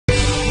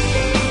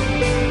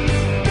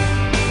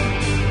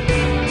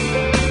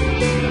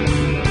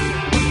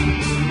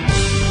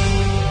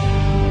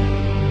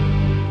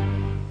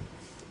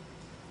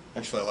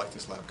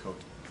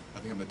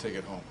to take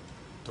it home.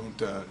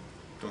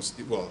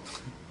 Well,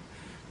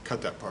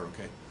 cut that part,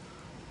 okay?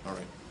 All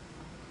right.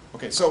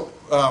 Okay, so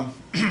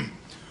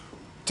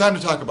time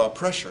to talk about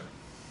pressure.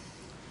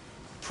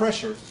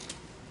 Pressure,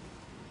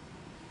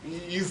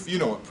 you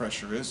know what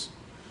pressure is.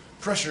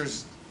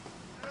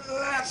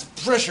 That's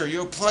pressure.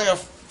 You apply a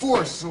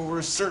force over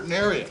a certain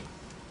area.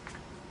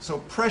 So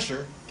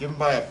pressure given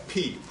by a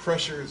P.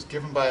 Pressure is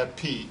given by a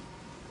P.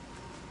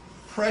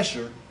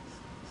 Pressure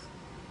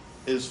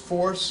is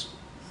force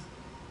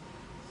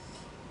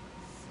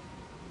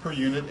per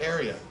unit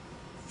area.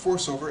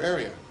 Force over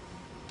area.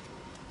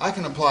 I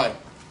can apply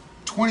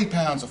 20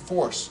 pounds of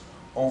force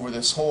over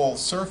this whole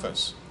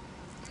surface.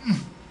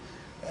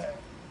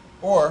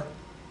 Or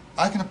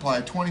I can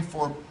apply 20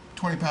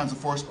 pounds of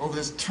force over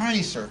this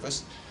tiny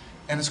surface,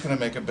 and it's going to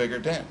make a bigger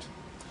dent.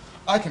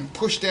 I can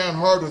push down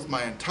hard with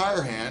my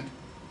entire hand,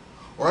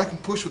 or I can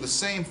push with the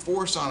same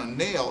force on a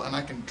nail, and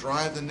I can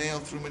drive the nail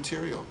through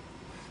material.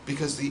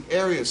 Because the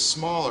area is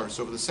smaller,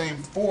 so with the same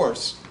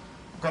force,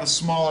 I've got a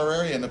smaller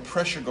area, and the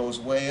pressure goes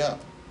way up.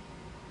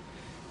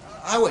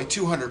 I weigh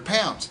 200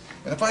 pounds,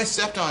 and if I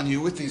stepped on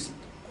you with these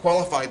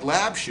qualified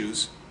lab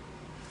shoes,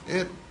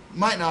 it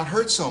might not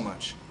hurt so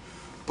much.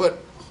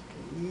 But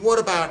what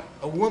about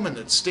a woman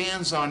that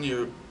stands on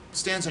your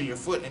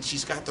foot and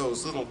she's got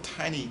those little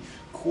tiny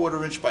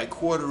 1/4 inch by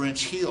 1/4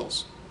 inch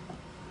heels?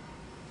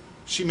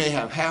 She may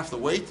have half the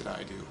weight that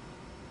I do,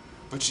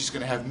 but she's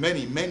going to have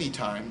many, many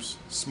times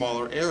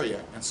smaller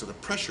area, and so the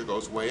pressure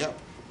goes way up.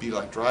 Be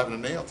like driving a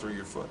nail through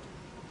your foot.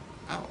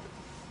 Ow.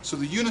 So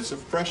the units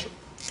of pressure,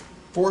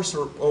 force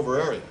over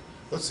area.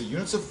 What's the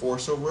units of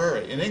force over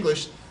area? In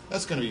English,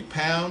 that's going to be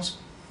pounds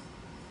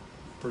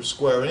per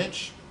square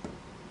inch.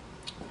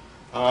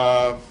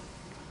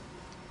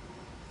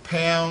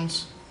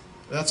 Pounds,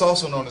 that's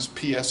also known as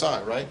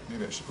PSI, right?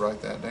 Maybe I should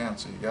write that down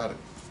so you got it.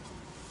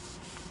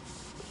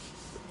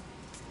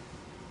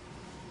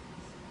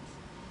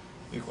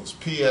 Equals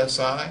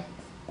PSI,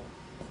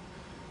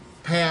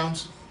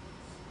 pounds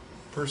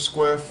per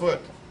square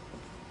foot,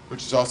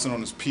 which is also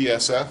known as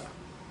PSF.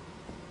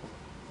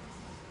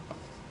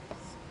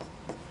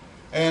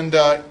 And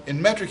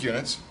in metric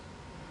units,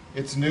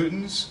 it's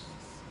newtons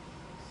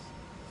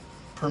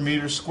per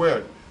meter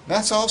squared.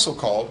 That's also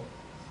called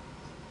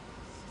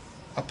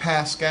a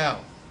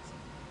Pascal,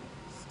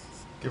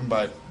 given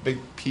by big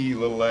P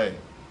little a,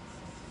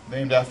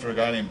 named after a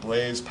guy named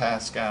Blaise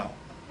Pascal.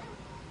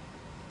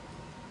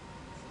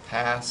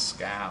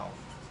 Pascal.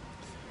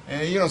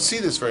 And you don't see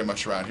this very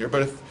much around here,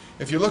 but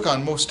if you look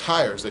on most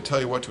tires, they tell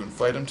you what to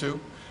inflate them to,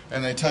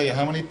 and they tell you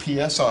how many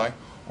PSI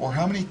or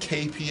how many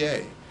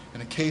kPa.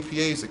 And a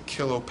kPa is a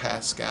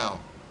kilopascal.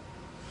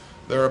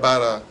 There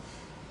are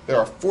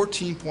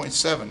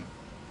 14.7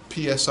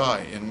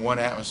 PSI in 1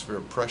 atmosphere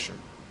of pressure,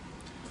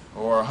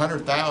 or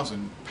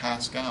 100,000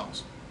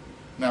 pascals.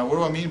 Now, what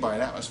do I mean by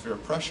an atmosphere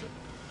of pressure?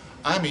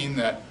 I mean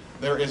that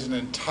there is an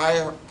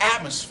entire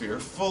atmosphere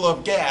full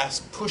of gas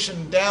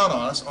pushing down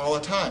on us all the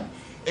time.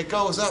 It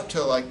goes up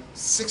to like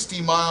 60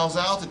 miles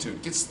altitude.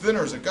 It gets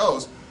thinner as it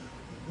goes,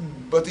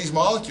 but these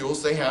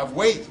molecules, they have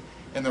weight,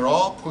 and they're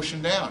all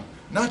pushing down.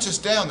 Not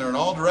just down, they're in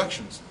all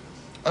directions.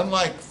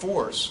 Unlike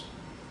force,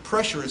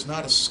 pressure is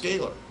not a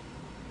scalar.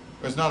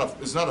 It's not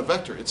a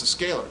vector, it's a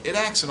scalar. It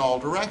acts in all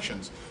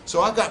directions.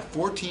 So I've got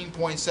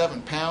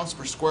 14.7 pounds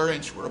per square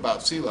inch, we're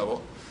about sea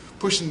level,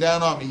 pushing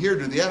down on me here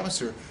to the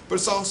atmosphere, but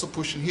it's also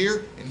pushing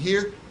here, and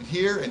here, and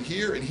here, and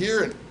here, and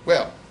here, and,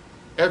 well,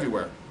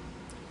 everywhere.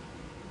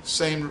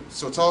 Same,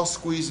 so it's all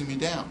squeezing me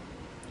down.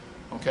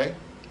 Okay?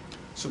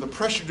 So the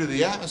pressure to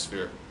the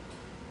atmosphere,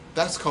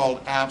 that's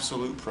called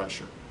absolute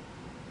pressure.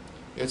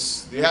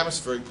 It's the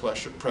atmospheric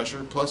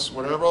pressure plus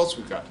whatever else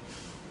we've got.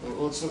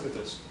 Let's look at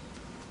this.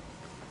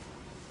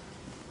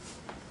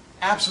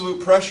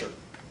 Absolute pressure,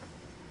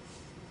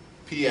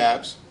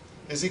 P-abs,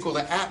 is equal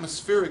to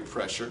atmospheric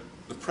pressure,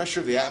 the pressure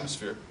of the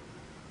atmosphere,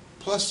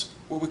 plus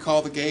what we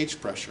call the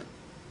gauge pressure.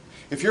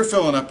 If you're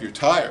filling up your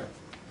tire,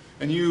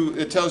 and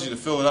it tells you to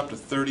fill it up to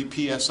 30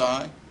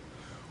 PSI,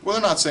 well,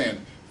 they're not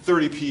saying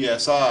 30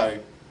 PSI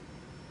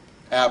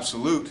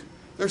absolute.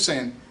 They're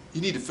saying you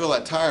need to fill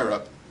that tire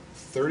up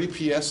 30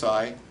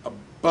 PSI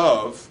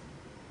above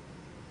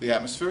the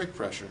atmospheric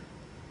pressure.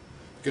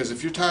 Because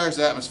if your tire's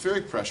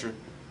atmospheric pressure,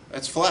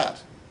 that's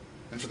flat.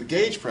 And for the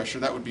gauge pressure,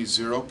 that would be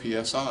 0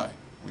 PSI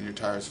when your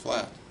tire's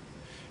flat.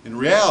 In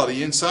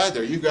reality, inside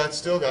there, you've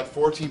still got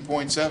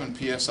 14.7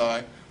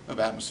 PSI of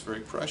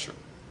atmospheric pressure.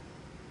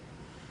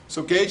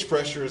 So gauge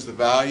pressure is the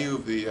value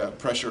of the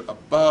pressure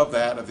above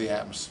that of the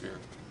atmosphere.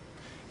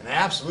 And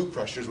absolute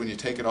pressure is when you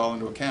take it all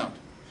into account.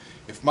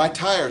 If my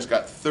tire's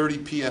got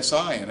 30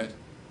 PSI in it,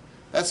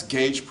 that's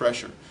gauge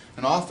pressure.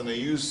 And often they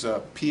use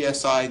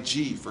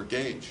PSI-G for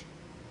gauge.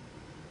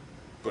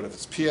 But if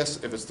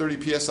it's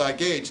 30 PSI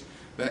gauge,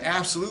 then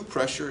absolute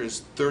pressure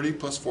is 30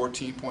 plus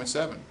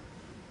 14.7.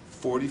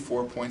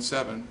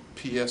 44.7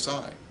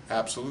 PSI,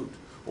 absolute.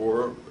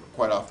 Or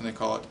quite often they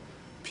call it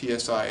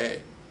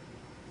PSIA.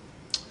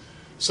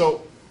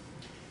 So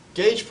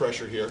gauge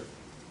pressure here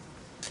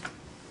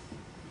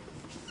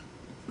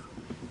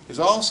is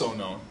also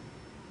known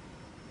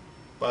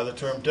by the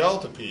term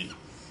delta P,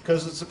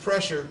 because it's a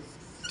pressure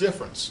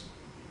difference.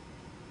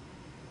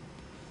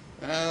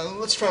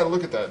 Let's try to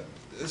look at that.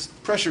 This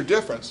pressure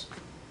difference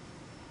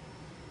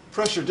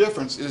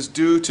is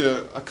due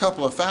to a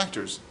couple of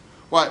factors.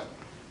 Why?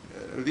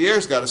 The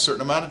air's got a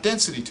certain amount of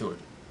density to it.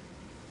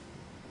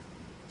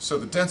 So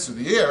the denser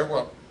the air,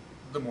 well,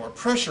 the more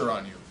pressure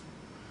on you.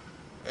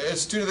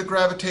 It's due to the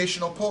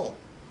gravitational pull.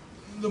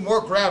 The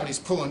more gravity's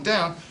pulling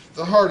down,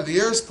 the harder the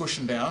air is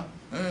pushing down,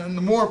 and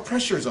the more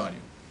pressure is on you.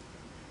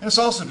 And it's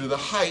also due to the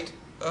height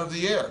of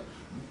the air.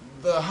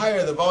 The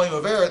higher the volume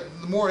of air,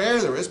 the more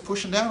air there is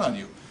pushing down on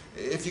you.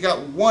 If you got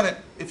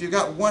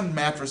one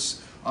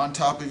mattress on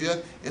top of you,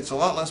 it's a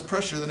lot less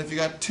pressure than if you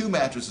got two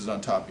mattresses on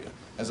top of you.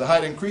 As the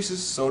height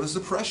increases, so does the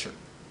pressure.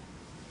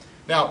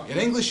 Now, in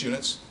English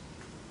units,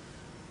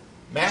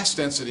 mass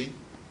density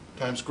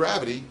times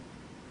gravity,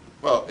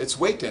 well, it's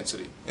weight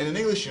density. And in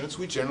English units,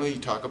 we generally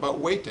talk about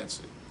weight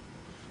density.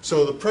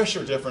 So the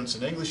pressure difference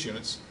in English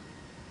units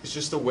is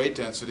just the weight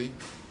density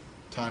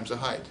times the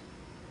height.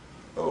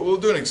 We'll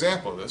do an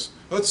example of this.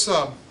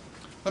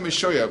 Let me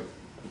show you.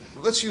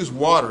 Let's use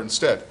water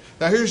instead.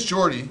 Now here's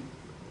Jordy.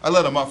 I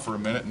let him up for a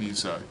minute, and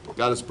he's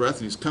got his breath,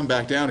 and he's come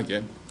back down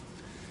again.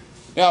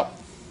 Now,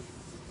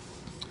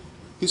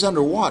 he's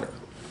underwater.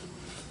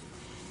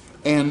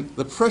 And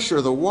the pressure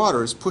of the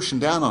water is pushing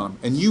down on him.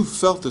 And you've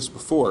felt this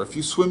before. If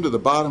you swim to the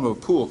bottom of a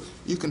pool,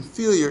 you can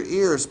feel your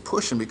ears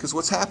pushing, because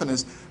what's happened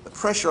is the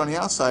pressure on the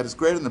outside is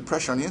greater than the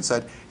pressure on the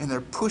inside, and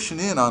they're pushing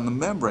in on the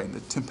membrane, the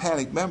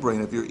tympanic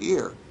membrane of your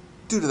ear,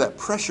 due to that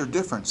pressure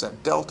difference,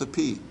 that delta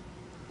P.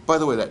 By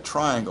the way, that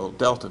triangle,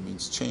 delta,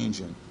 means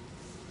change in.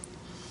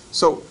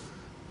 So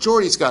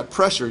Jordy's got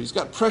pressure. He's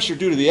got pressure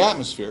due to the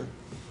atmosphere.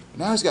 And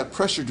now he's got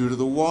pressure due to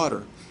the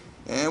water.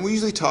 And we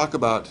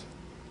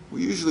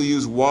usually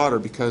use water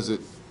because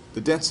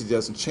the density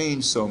doesn't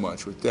change so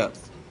much with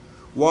depth.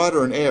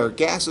 Water and air,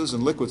 gases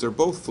and liquids, are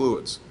both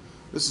fluids.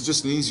 This is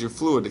just an easier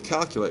fluid to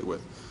calculate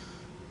with.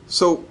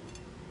 So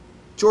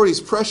Jordy's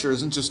pressure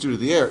isn't just due to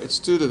the air, it's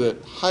due to the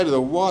height of the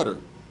water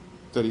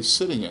that he's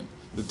sitting in.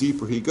 The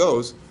deeper he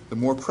goes, the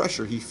more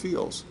pressure he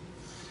feels.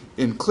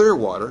 In clear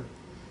water,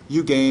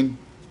 you gain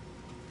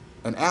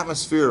an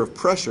atmosphere of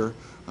pressure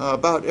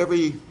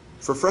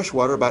for fresh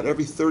water, about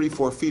every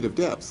 34 feet of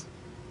depth.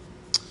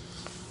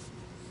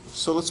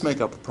 So let's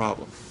make up a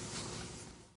problem.